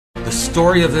The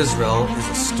story of Israel is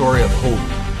a story of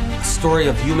hope, a story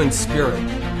of human spirit,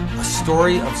 a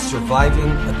story of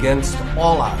surviving against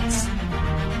all odds.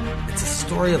 It's a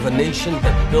story of a nation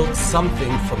that built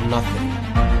something from nothing,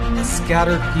 a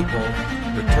scattered people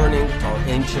returning to our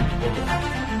ancient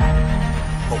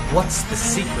homeland. But what's the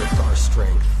secret to our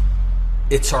strength?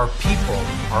 It's our people,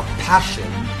 our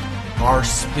passion, our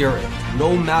spirit.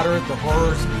 No matter the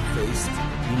horrors we faced,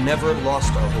 we never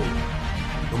lost our hope.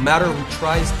 No matter who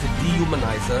tries to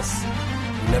dehumanize us,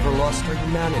 we never lost our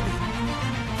humanity.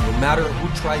 No matter who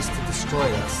tries to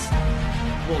destroy us,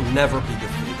 we'll never be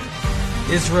defeated.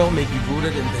 Israel may be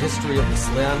rooted in the history of this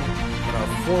land, but our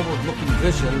forward-looking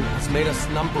vision has made us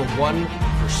 #1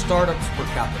 for startups per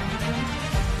capita.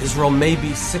 Israel may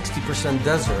be 60%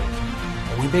 desert,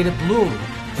 but we made it bloom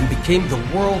and became the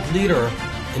world leader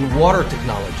in water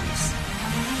technologies.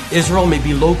 Israel may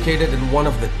be located in one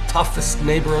of the toughest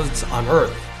neighborhoods on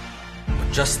earth, but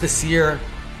just this year,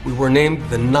 we were named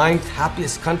the 9th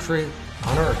happiest country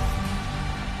on earth.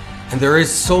 And there is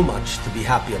so much to be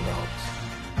happy about.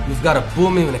 We've got a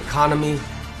booming economy,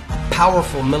 a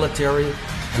powerful military,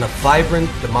 and a vibrant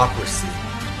democracy.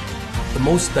 The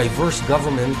most diverse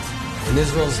government in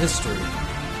Israel's history.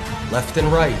 Left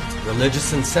and right,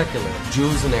 religious and secular,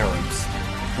 Jews and Arabs.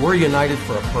 We're united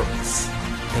for a purpose,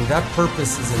 and that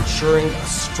purpose is ensuring a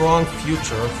strong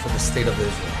future for the state of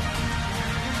Israel.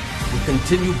 We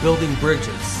continue building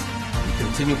bridges, we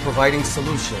continue providing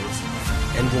solutions,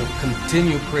 and we'll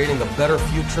continue creating a better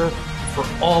future for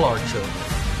all our children.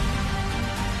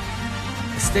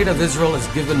 The state of Israel has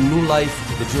given new life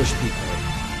to the Jewish people,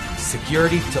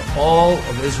 security to all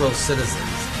of Israel's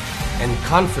citizens, and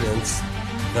confidence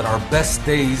that our best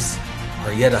days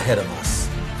are yet ahead of us.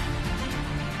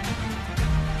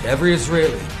 To every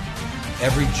Israeli,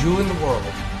 every Jew in the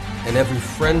world, and every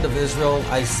friend of Israel,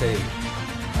 I say,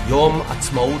 Yom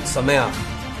Ha'atzmaut Sameach,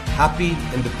 Happy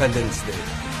Independence Day.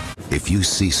 If you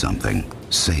see something,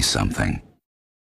 say something.